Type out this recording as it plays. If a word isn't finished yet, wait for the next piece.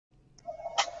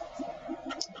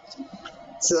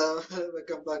So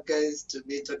welcome back, guys, to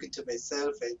me talking to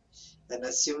myself and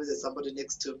assuming there's somebody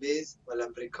next to me while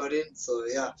I'm recording. So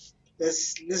yeah,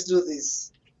 let's do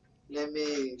this.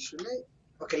 Should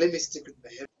I? Okay, let me stick with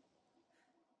my head.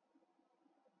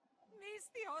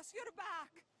 Mistios, you're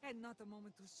back! And not a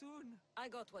moment too soon. I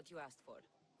got what you asked for.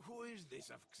 Who is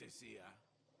this Avxesia?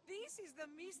 This is the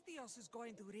Mistios who's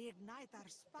going to reignite our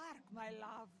spark, my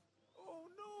love. Oh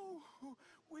no!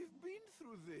 We've been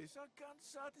through this. I can't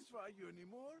satisfy you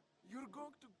anymore. You're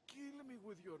going to kill me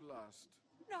with your lust.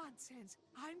 Nonsense.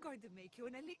 I'm going to make you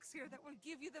an elixir that will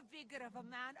give you the vigor of a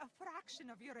man a fraction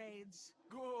of your age.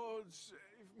 God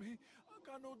save me. I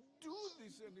cannot do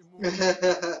this anymore.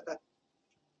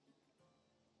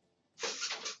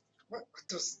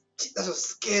 That was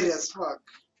scary as fuck.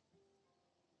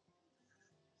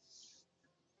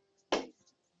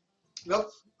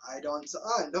 Nope, I don't.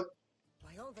 Nope.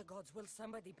 By all the gods, will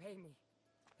somebody pay me?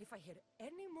 If I hear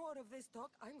any more of this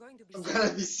talk, I'm going to be I'm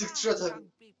gonna be sick straight away.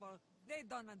 Young people, they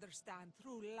don't understand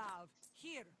true love.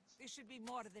 Here, this should be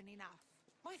more than enough.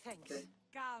 My thanks. Okay.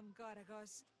 Come,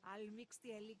 Goragos. I'll mix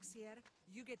the elixir.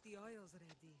 You get the oils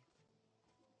ready.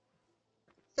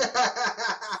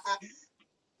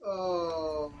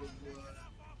 Oh.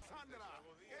 Sandra,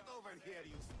 get over here,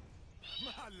 you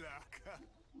Malaka.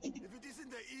 If it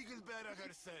isn't the eagle bearer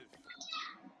herself.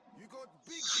 You got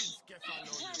big since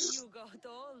Kefalonia. And you got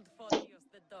old, Photios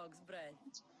the dog's breath.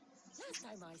 Last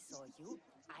time I saw you,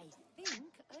 I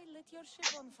think I lit your ship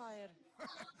on fire.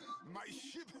 My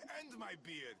ship and my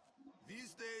beard.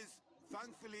 These days,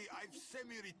 thankfully, I've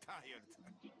semi-retired.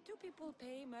 Do people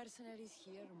pay mercenaries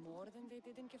here more than they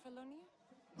did in Kefalonia?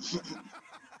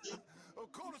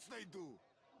 Of course they do.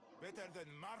 Better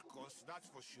than Marcos, that's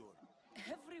for sure.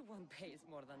 Everyone pays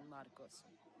more than Marcos.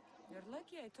 You're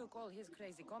lucky I took all his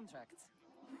crazy contracts.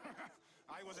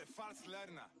 I was a fast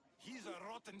learner. He's a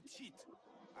rotten cheat.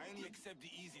 I only accept the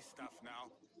easy stuff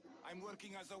now. I'm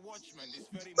working as a watchman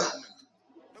this very moment.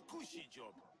 The cushy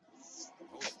job.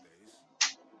 Most days.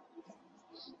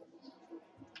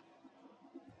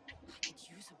 I could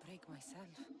use a break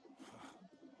myself.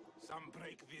 Some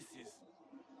break this is.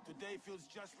 Today feels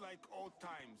just like old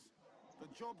times. The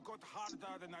job got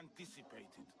harder than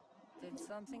anticipated. Did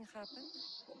something happen?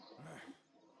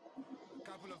 A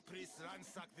couple of priests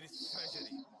ransacked this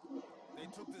treasury. They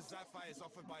took the sapphires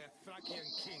offered by a Thracian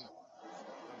king.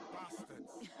 The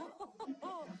bastards.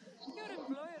 Your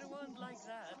employer won't like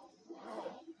that.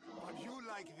 No, but you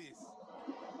like this.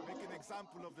 Make an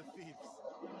example of the thieves.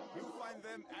 You find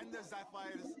them and the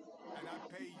sapphires, and I'll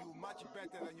pay you much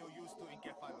better than you're used to in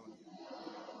Kefalonia.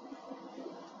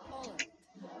 All right,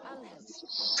 I'll help you.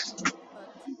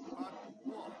 But what?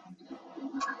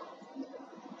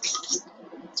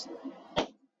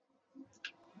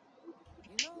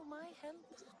 You know, my help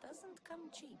doesn't come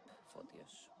cheap,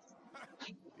 Photios.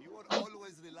 You are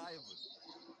always reliable.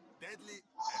 Deadly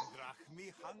and drachmi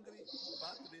hungry,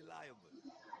 but reliable.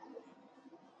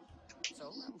 So,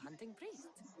 I'm hunting priests.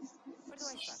 Where do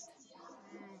I start?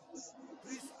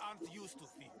 Priests aren't used to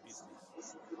thief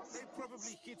business. They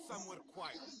probably hid somewhere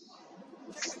quiet.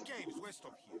 Check the caves west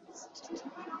of here.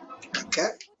 Okay. I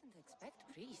wouldn't expect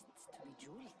priests to be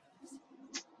jewel thieves.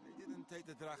 They didn't take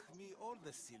the drachmi or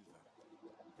the silver.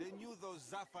 They knew those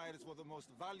sapphires were the most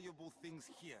valuable things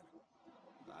here.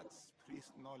 That's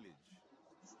priest knowledge.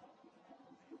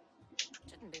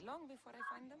 Shouldn't be long before I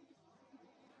find them.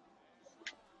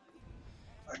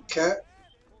 Okay.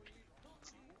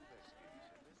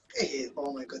 Hey,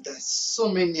 oh my god, there's so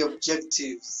many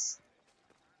objectives.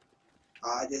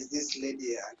 There's this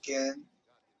lady again.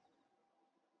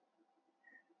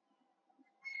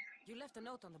 You left a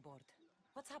note on the board.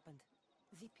 What's happened?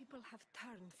 The people have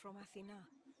turned from Athena.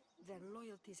 Their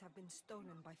loyalties have been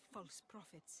stolen by false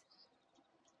prophets.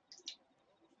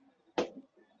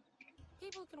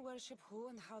 People can worship who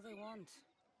and how they want.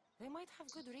 They might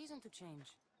have good reason to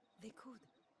change. They could,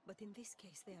 but in this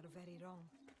case they are very wrong.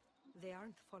 They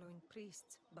aren't following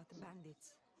priests, but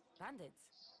bandits.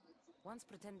 Bandits? Once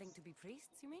pretending to be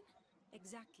priests, you mean?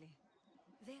 Exactly.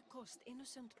 They accost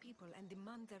innocent people and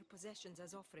demand their possessions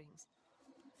as offerings.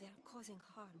 They are causing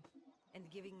harm and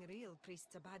giving real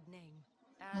priests a bad name.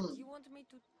 And you want me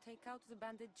to take out the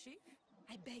bandit chief?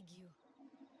 I beg you.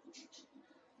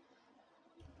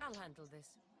 I'll handle this.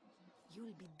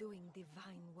 You'll be doing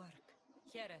divine work.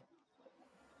 Here.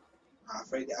 I've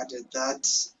already added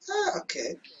that.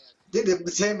 Okay. Then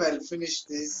the time I'll finish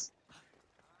this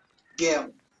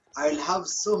game, I'll have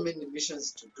so many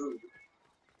missions to do.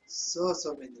 So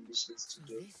many missions to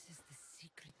do. This is the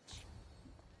secret.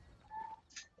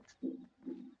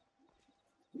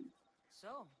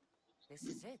 So, This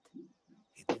is it.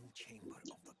 Hidden chamber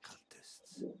of the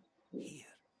cultists. Here,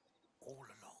 all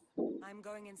along. I'm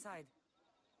going inside.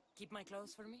 Keep my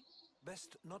clothes for me?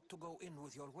 Best not to go in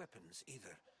with your weapons,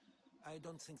 either. I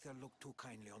don't think they'll look too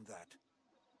kindly on that.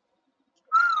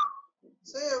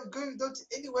 So you're going without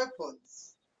any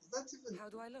weapons? Is that even... How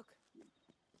do I look?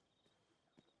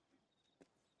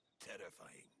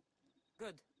 Terrifying.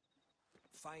 Good.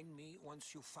 Find me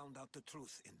once you've found out the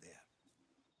truth in there.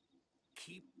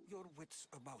 Keep your wits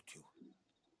about you.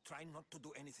 Try not to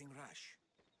do anything rash.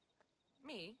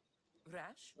 Me?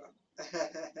 Rash?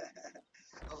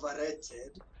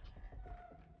 Overrated.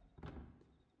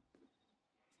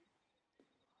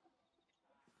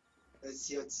 Let's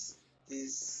see what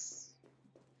this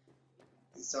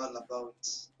is all about.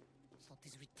 Thought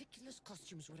these ridiculous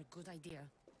costumes were a good idea.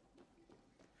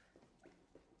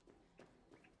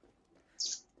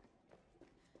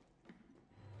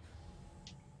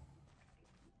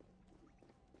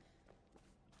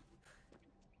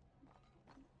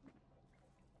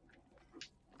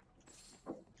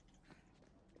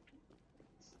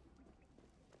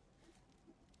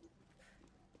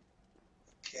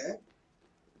 Okay.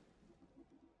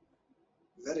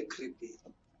 Very creepy.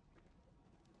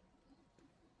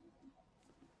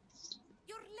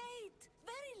 You're late!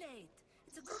 Very late!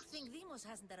 It's a good thing Demos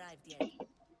hasn't arrived yet.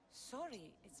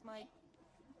 Sorry, it's my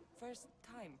first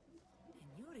time.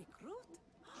 A new recruit?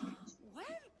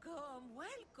 Welcome,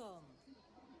 welcome!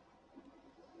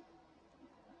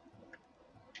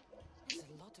 There's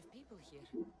a lot of people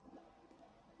here.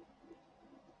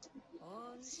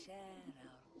 All share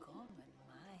our common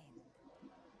mind.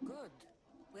 Good.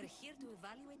 We're here to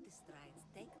evaluate the strides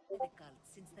taken by the cult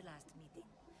since the last meeting.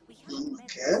 We haven't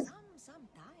met Okay. in some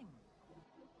time.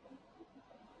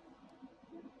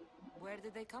 Where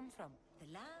did they come from? The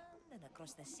land and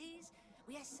across the seas,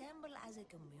 we assemble as a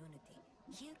community.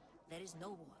 Here, there is no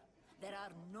war. There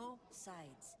are no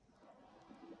sides.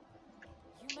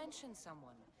 You mentioned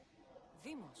someone.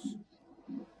 Vimos.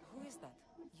 Who is that?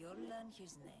 You'll learn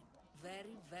his name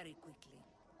very, very quickly.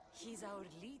 He's our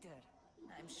leader.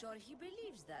 I'm sure he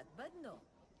believes that, but no.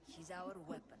 He's our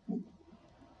weapon.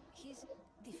 He's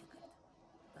difficult,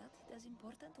 but he does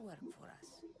important work for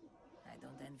us. I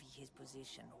don't envy his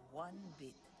position one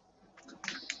bit.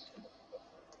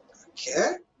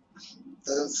 Okay.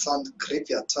 Doesn't sound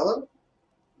creepy at all.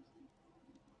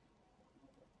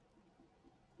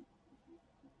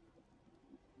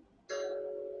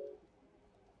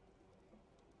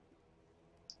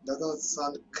 Doesn't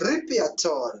sound creepy at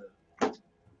all.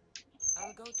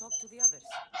 I'll go talk to the others.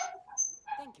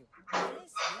 Thank you.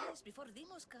 Yes, yes, before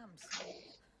Demos comes.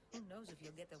 Who knows if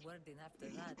you'll get a word in after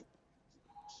that.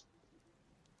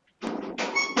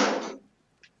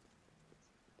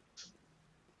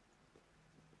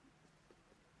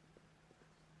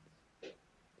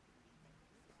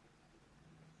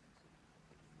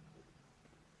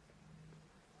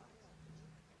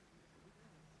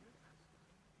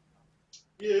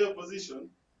 Yeah, your position.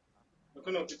 I'm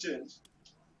going to change.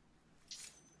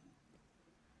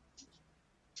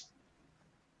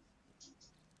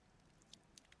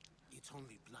 It's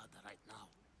only blood right now,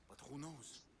 but who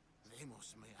knows?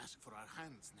 Ramos may ask for our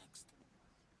hands next.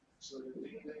 So the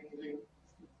ding.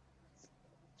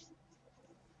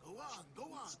 Go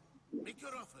on. Make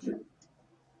your offer.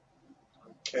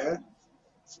 Okay.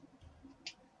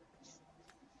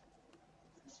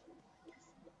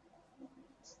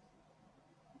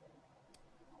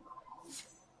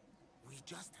 We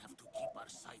just have to keep our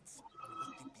sights on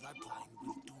what the bloodline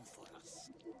will do for us.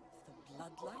 The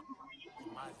bloodline?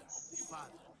 The mother, the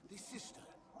father, the sister,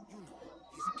 you know,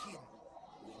 his kin.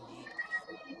 We need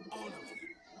them. All of them.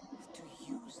 To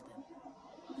use them.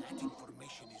 That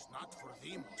information is not for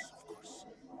Demos, of course.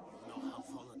 You know how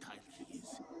volatile he is.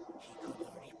 He could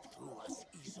rip through us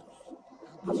easily.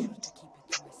 I'll be sure to keep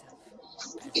it to myself.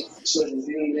 As you So should.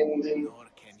 ding. Nor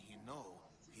can he know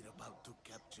we're about to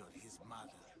capture his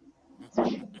mother.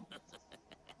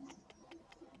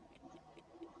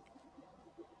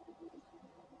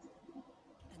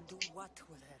 And do what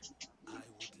with her? I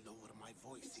would lower my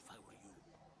voice if I were you.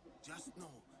 Just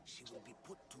know she will be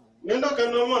put to... Nenda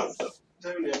kanamasa.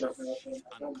 Tell me She's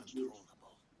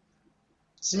uncontrollable.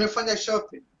 Simefanya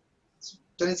shopping.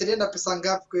 Tunisaidia na pesa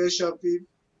ngapi kwa hiyo shopping?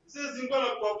 Sisi zingua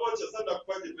na kuwabocha, sasa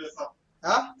ndakupaje pesa.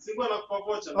 Ha? Zingua na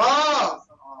kuwabocha.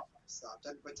 Sawa,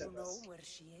 utanipatia You know basi. where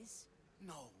she is?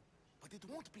 No, but it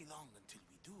won't be long until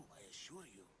we do, I assure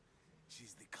you.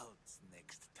 She's the cult's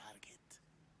next target.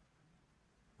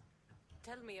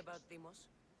 Tell me about Demos.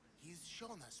 He's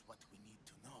shown us what we need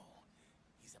to know.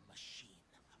 He's a machine,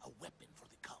 a weapon for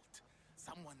the cult.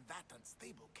 Someone that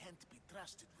unstable can't be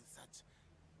trusted with such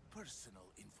personal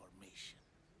information.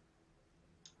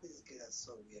 These guys are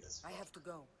so weird as I fuck. have to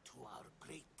go. To our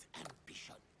great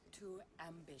ambition. To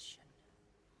ambition.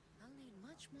 I'll need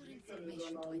much more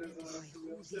information to identify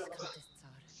who these cultists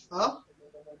are. Huh?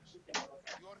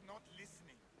 You're not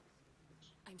listening.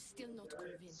 I'm still not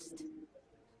convinced.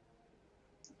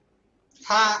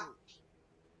 Ha!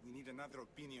 We need another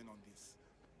opinion on this.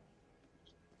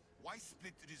 Why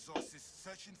split resources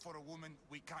searching for a woman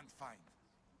we can't find?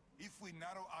 If we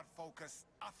narrow our focus,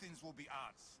 Athens will be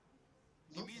ours.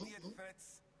 Immediate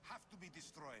threats have to be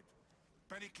destroyed.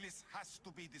 Pericles has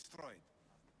to be destroyed.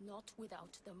 Not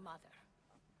without the mother.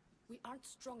 We aren't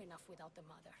strong enough without the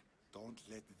mother. Don't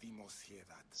let Demos hear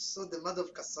that. So the mother of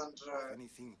If Cassandra,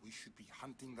 anything, we should be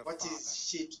hunting the what father. is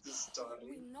she to this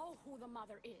We story? know who the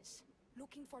mother is.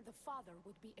 Looking for the father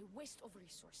would be a waste of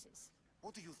resources.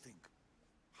 What do you think?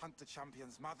 Hunt the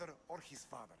champion's mother or his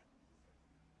father?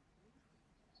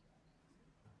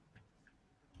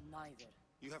 Neither.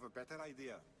 You have a better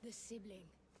idea. The sibling,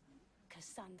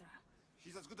 Cassandra.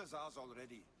 She's as good as ours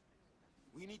already.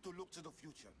 We need to look to the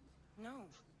future. No.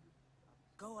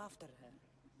 Go after her.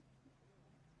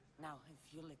 Now,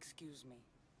 if you'll excuse me.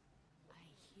 I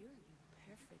hear you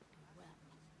perfectly well.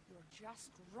 You're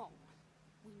just wrong.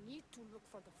 We need to look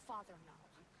for the father now.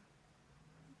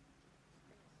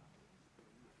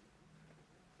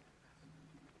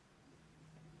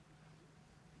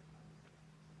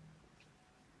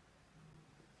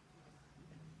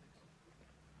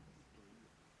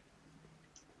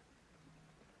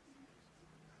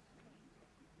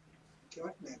 Okay,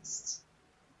 what next?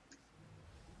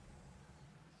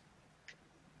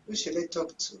 Who should I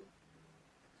talk to?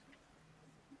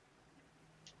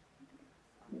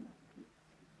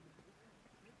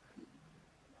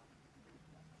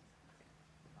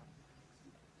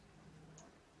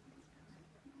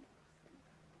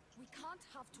 We can't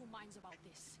have two minds about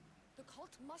this. The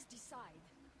cult must decide.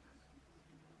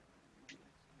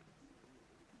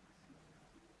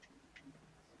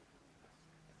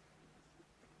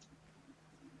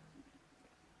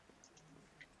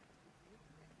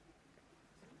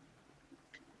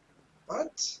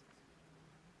 What?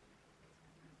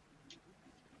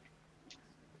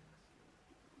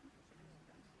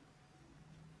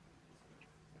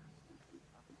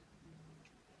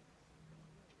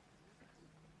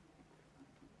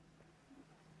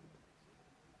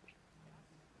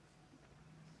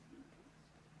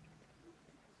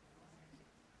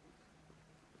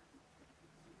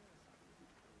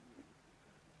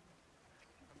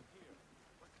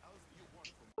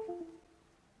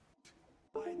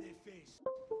 By their face,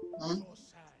 Hmm? so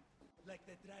sad, like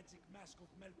the tragic mask of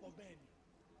Melpomene.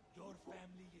 Your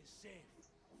family is safe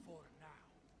for now.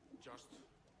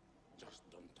 Just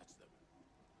don't touch them.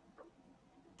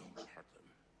 Don't hurt them.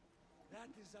 That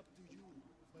is up to you,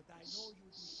 but I know you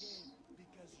behave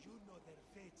because you know their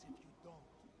fates if you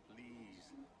don't. Please,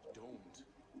 don't.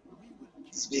 We will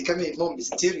It's kill becoming more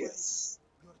mysterious.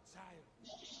 your child,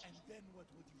 and then what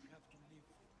would you have to live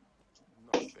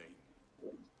for? Nothing.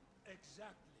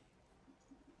 Exactly.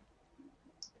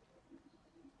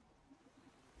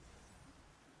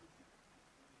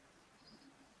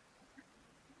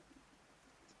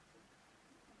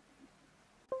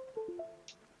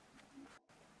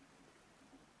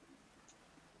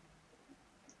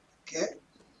 Okay,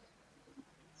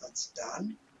 that's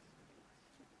done.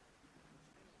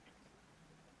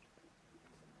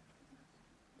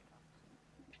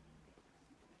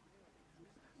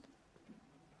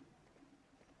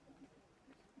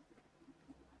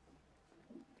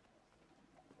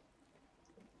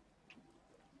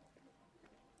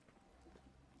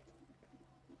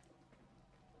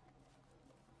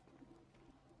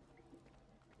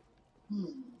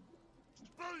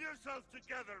 Pull yourself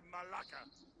together, Malaka.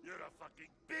 You're a fucking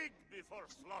pig before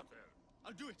slaughter.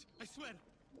 I'll do it, I swear.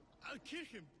 I'll kill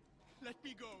him. Let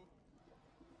me go.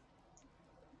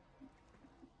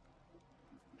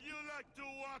 You like to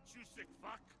watch, you sick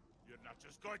fuck? You're not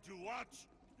just going to watch.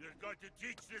 You're going to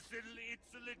teach this little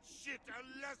insolent shit a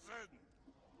lesson.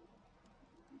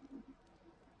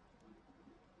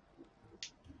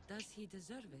 Does he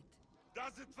deserve it?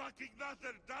 Doesn't fucking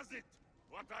matter, does it?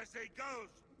 What I say goes.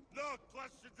 No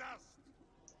questions asked.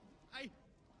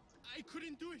 I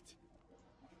couldn't do it.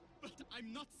 But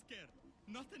I'm not scared.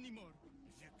 Not anymore.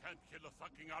 If you can't kill a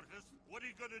fucking artist, what are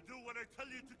you gonna do when I tell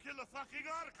you to kill a fucking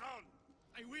Archon?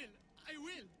 I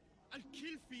will. I'll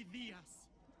kill Phidias.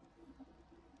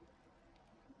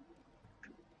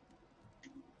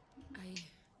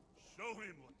 Show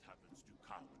him what happens to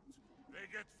cowards. They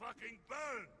get fucking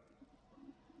burned.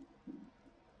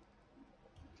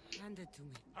 Hand it to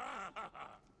me. Ha ha ha.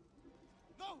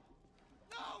 No!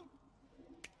 No!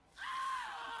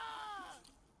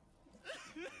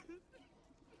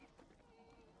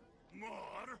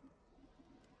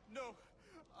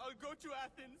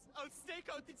 Athens. I'll stake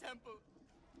out the temple.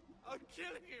 I'll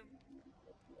kill him.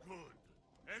 Good.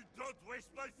 And don't waste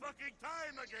my fucking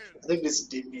time again! I think this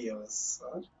DBS.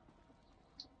 Huh?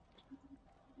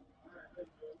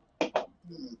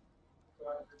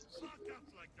 Fuck up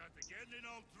like that again and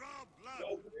I'll draw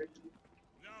blood!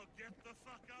 Now get the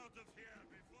fuck out of here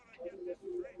before I get this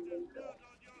traitor's blood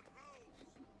on your robes!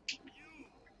 You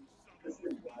somehow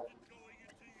spotted going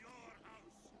into your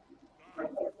house!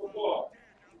 Guards are found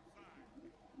dead outside!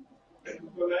 Get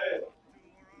to or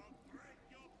I'll break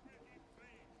your pretty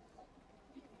face!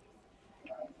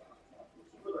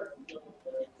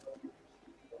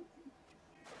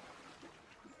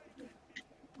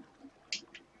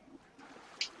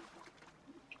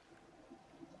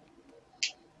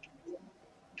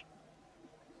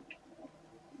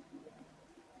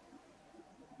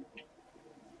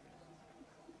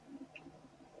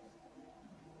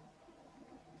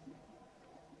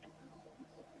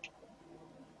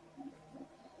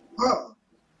 Oh,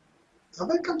 have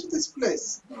I come to this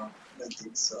place? No, I don't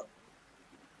think so.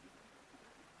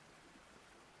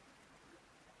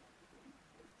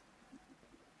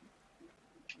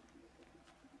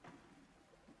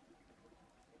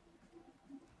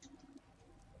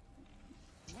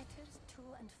 Letters to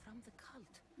and from the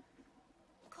cult.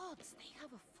 Gods, they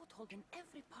have a foothold in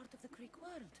every part of the Greek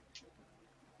world.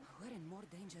 We're in more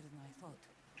danger than I thought.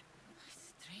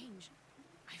 Strange.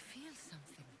 I feel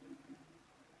something.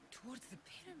 Towards the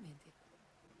pyramid.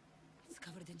 It's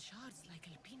covered in shards like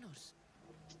alpinos.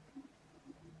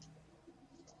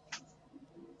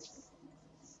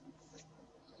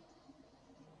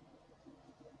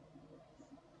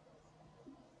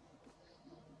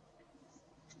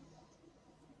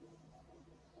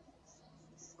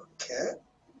 Okay.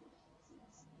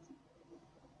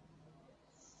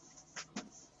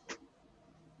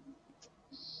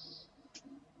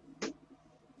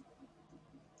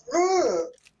 Oh,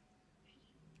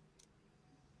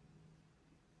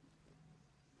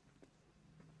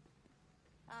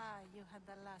 Ah, you had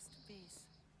the last piece.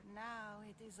 Now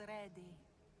it is ready.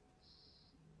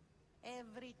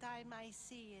 Every time I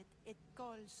see it, it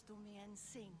calls to me and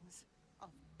sings of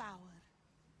power.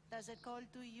 Does it call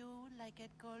to you like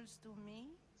it calls to me?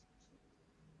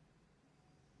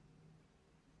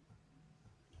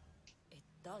 It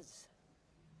does.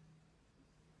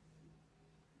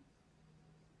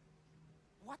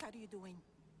 What are you doing?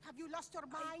 Have you lost your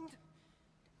mind?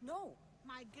 No.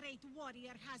 My great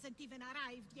warrior hasn't even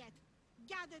arrived yet.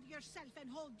 Gather yourself and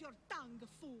hold your tongue,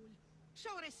 fool.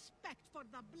 Show respect for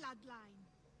the bloodline.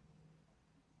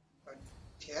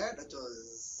 okay, that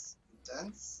was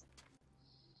intense.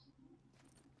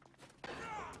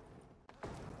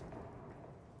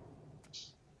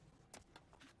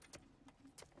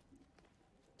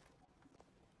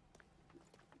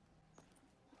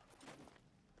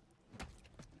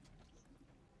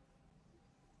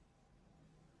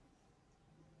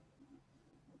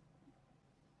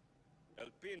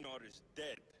 Elpinor is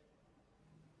dead.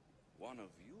 One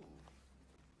of you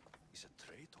is a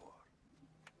traitor.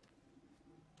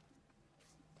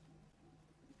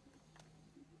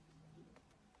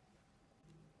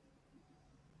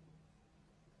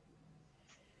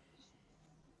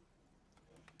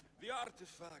 The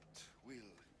artifact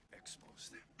will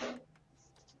expose them.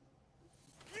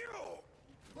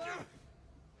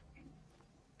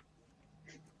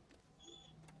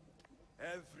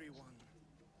 Everyone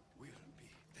will be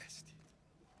tested.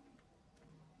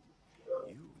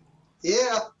 You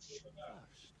Yeah.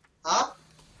 first. Huh?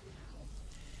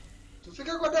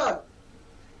 Tufika kwa dad.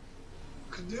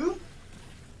 Kudu?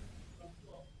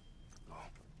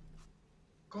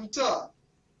 Kumtoa.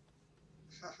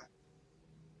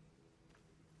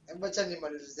 Hebu acha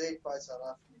nimalize hii part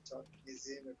alafu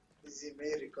nizime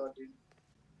hii recording.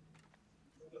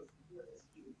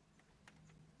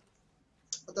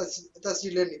 Hata si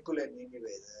ile nikule nini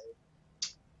wewe.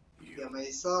 Ya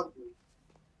mahesabu.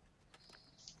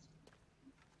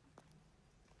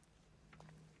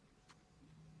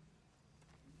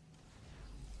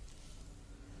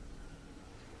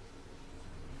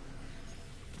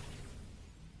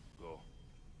 Go.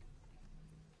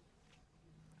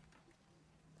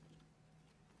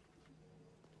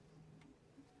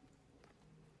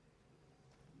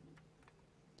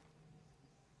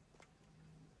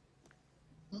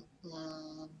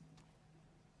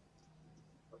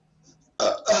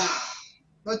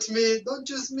 Not me, don't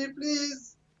choose me,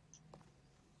 please.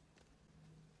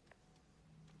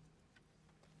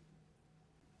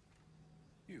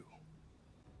 You.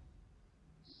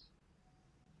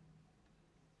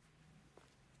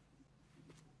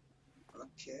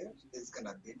 Okay, it's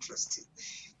gonna be interesting.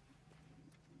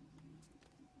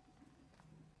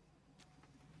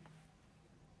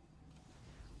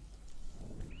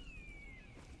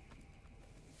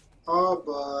 Oh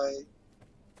boy.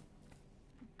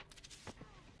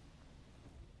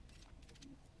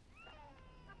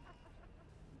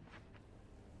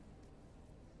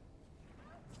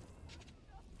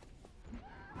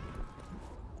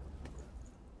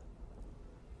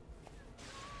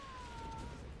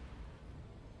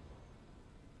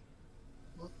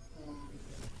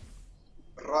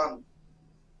 Run.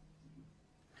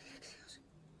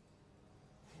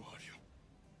 Who are you?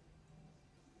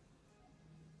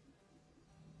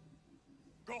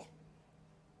 Go!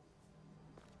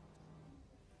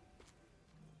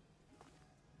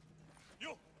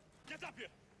 You! Get up here!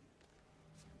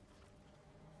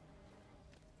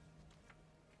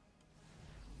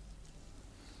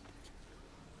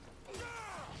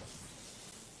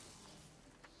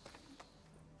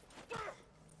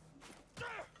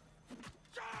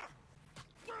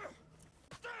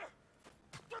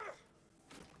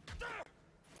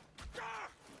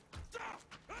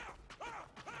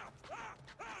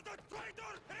 The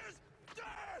traitor is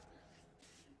dead!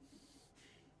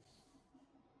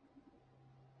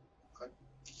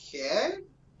 Okay.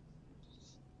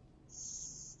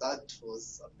 That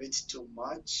was a bit too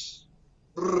much.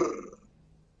 Brrr.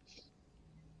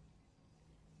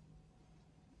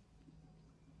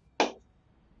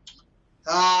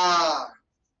 Ah,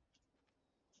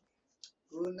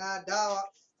 kuna dawa.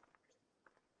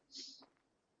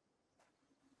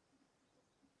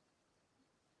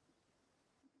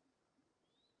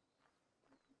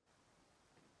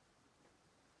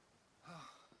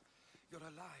 You're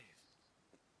alive.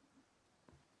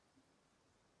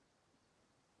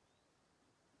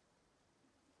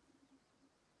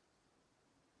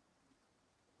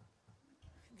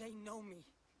 They know me.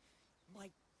 My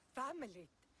family.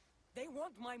 They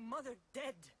want my mother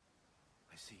dead.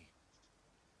 I see.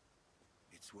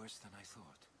 It's worse than I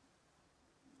thought.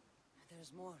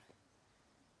 There's more.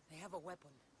 They have a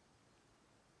weapon.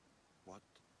 What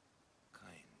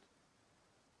kind?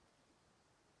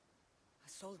 A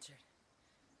soldier.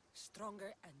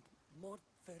 Stronger and more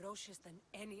ferocious than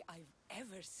any I've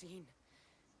ever seen.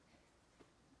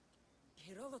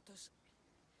 Herodotus.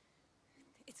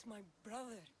 It's my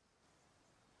brother.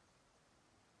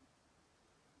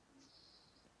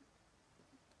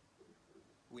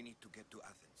 We need to get to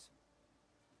Athens.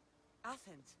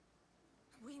 Athens.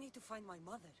 We need to find my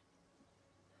mother.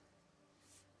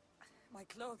 My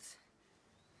clothes.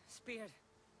 Spear.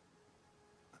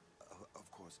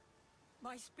 Of course.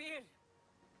 My spear.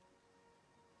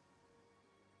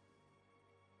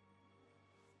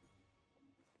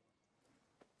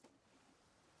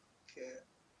 Okay.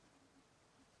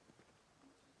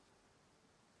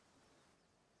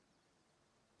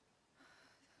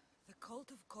 The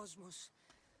cult of Cosmos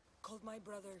called my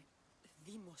brother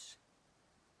Deimos.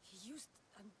 He used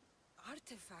an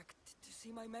artifact to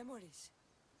see my memories.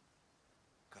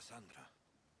 Cassandra,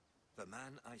 the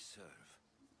man I serve.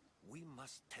 We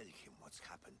must tell him what's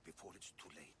happened before it's too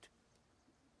late.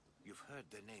 You've heard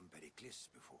the name Pericles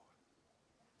before.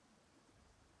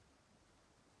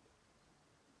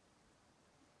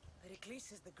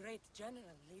 Pericles is the great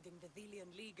general leading the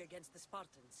Delian League against the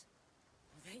Spartans.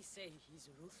 They say he's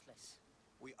ruthless.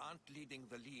 We aren't leading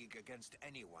the League against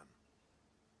anyone.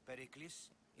 Pericles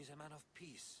is a man of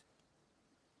peace.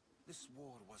 This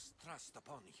war was thrust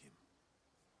upon him.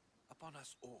 Upon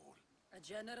us all. A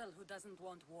general who doesn't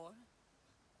want war?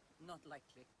 Not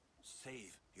likely.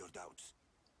 Save your doubts.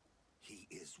 He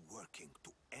is working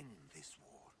to end this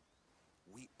war.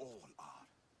 We all are.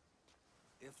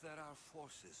 If there are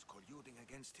forces colluding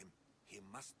against him, he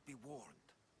must be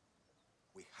warned.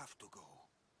 We have to go.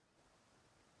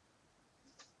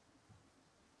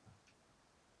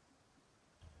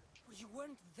 You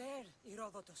weren't there,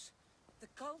 Herodotus. The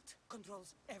cult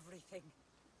controls everything.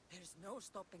 There's no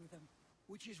stopping them.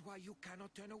 Which is why you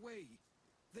cannot turn away.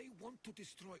 They want to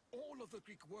destroy all of the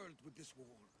Greek world with this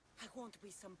war. I won't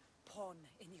be some pawn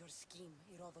in your scheme,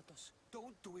 Herodotus.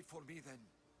 Don't do it for me then.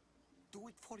 Do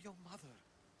it for your mother.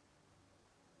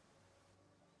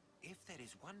 If there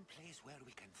is one place where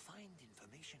we can find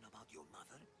information about your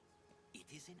mother, it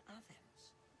is in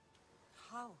Athens.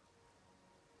 How?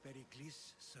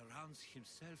 Pericles surrounds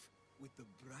himself with the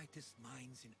brightest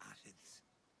minds in Athens,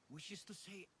 which is to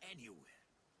say anywhere.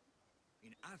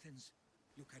 In Athens,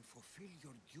 you can fulfill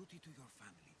your duty to your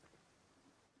family.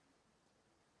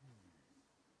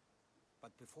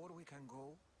 But before we can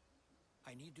go,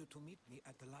 I need you to meet me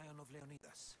at the Lion of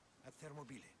Leonidas, at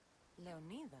Thermopylae.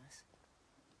 Leonidas?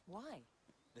 Why?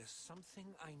 There's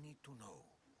something I need to know.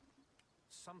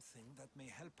 Something that may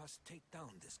help us take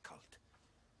down this cult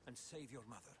and save your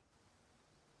mother.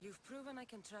 You've proven I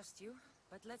can trust you,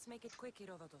 but let's make it quick,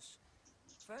 Herodotus.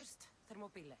 First,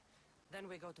 Thermopylae. Then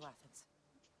we go to Athens.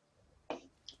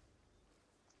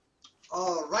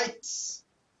 All right.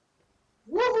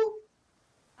 Woohoo!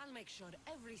 I'll make sure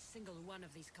every single one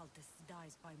of these cultists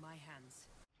dies by my hands.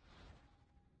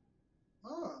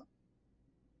 Ah.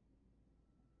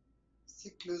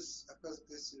 Cyclus across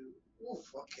this.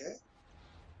 Oof, okay.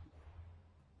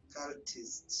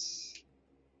 Cultist.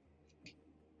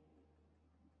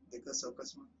 The ghost of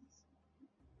Cosmos.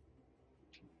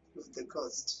 With the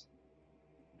ghost.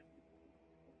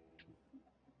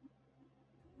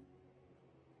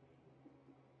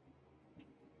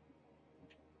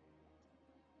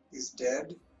 Is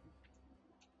dead.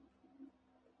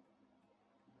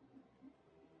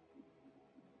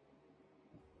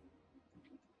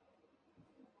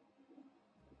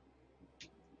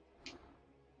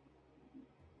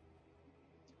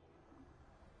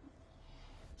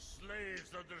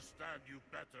 Slaves understand you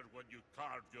better when you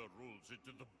carve your rules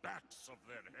into the backs of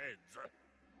their heads.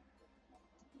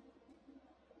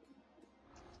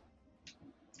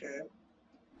 Okay.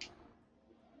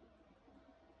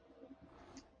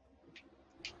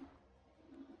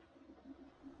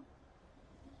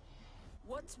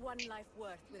 What's one life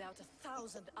worth without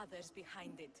 1,000 others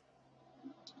behind it?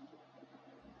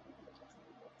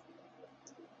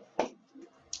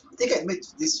 I think I made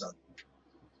this one.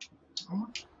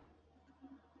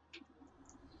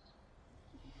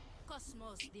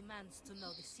 Cosmos demands to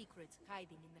know the secrets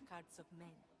hiding in the hearts of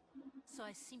men, so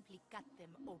I simply cut them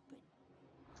open.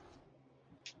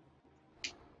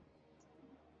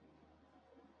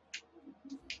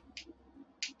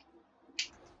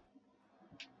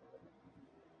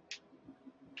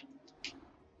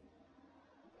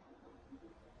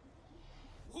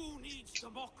 Who needs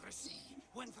democracy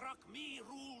when Thrakmi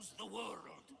rules the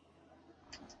world?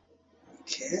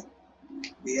 Okay.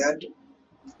 Weird.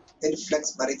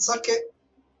 Inflex, but it's okay.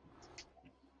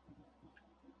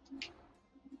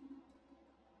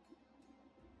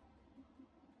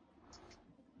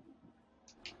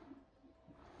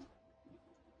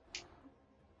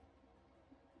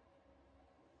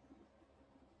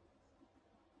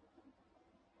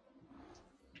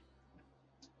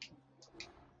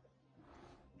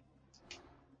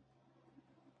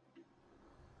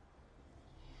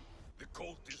 The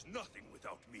cult is nothing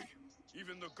without me.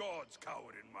 Even the gods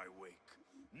cower in my wake.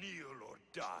 Kneel or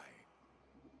die.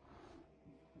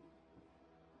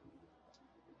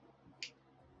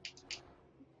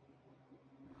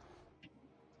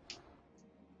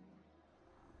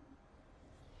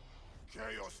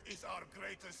 Chaos is our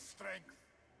greatest strength.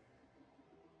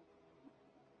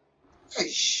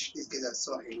 Eish, these guys are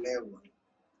so high level.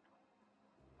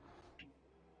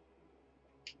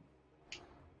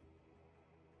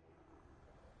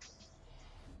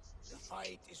 The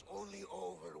fight is only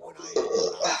over when I am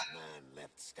the last man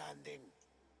left standing.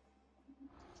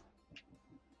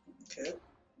 Okay.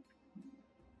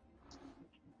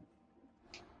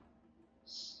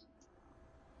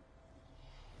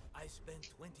 I spent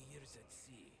 20 years at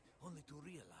sea, only to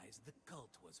realize the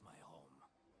cult was my home.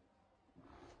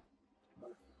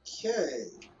 Okay.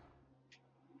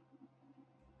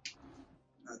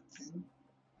 Nothing.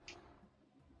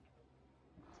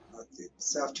 Nothing.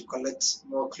 So I have to collect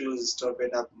more clues to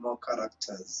open up more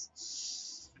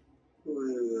characters.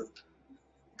 Ooh.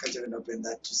 Can't even open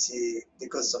that to see the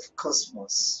ghost of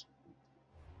Cosmos.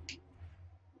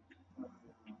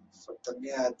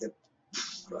 Fatamia, the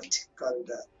practical.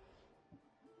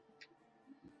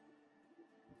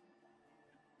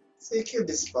 So you kill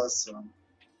this person.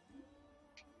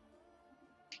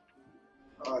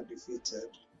 Oh, defeated.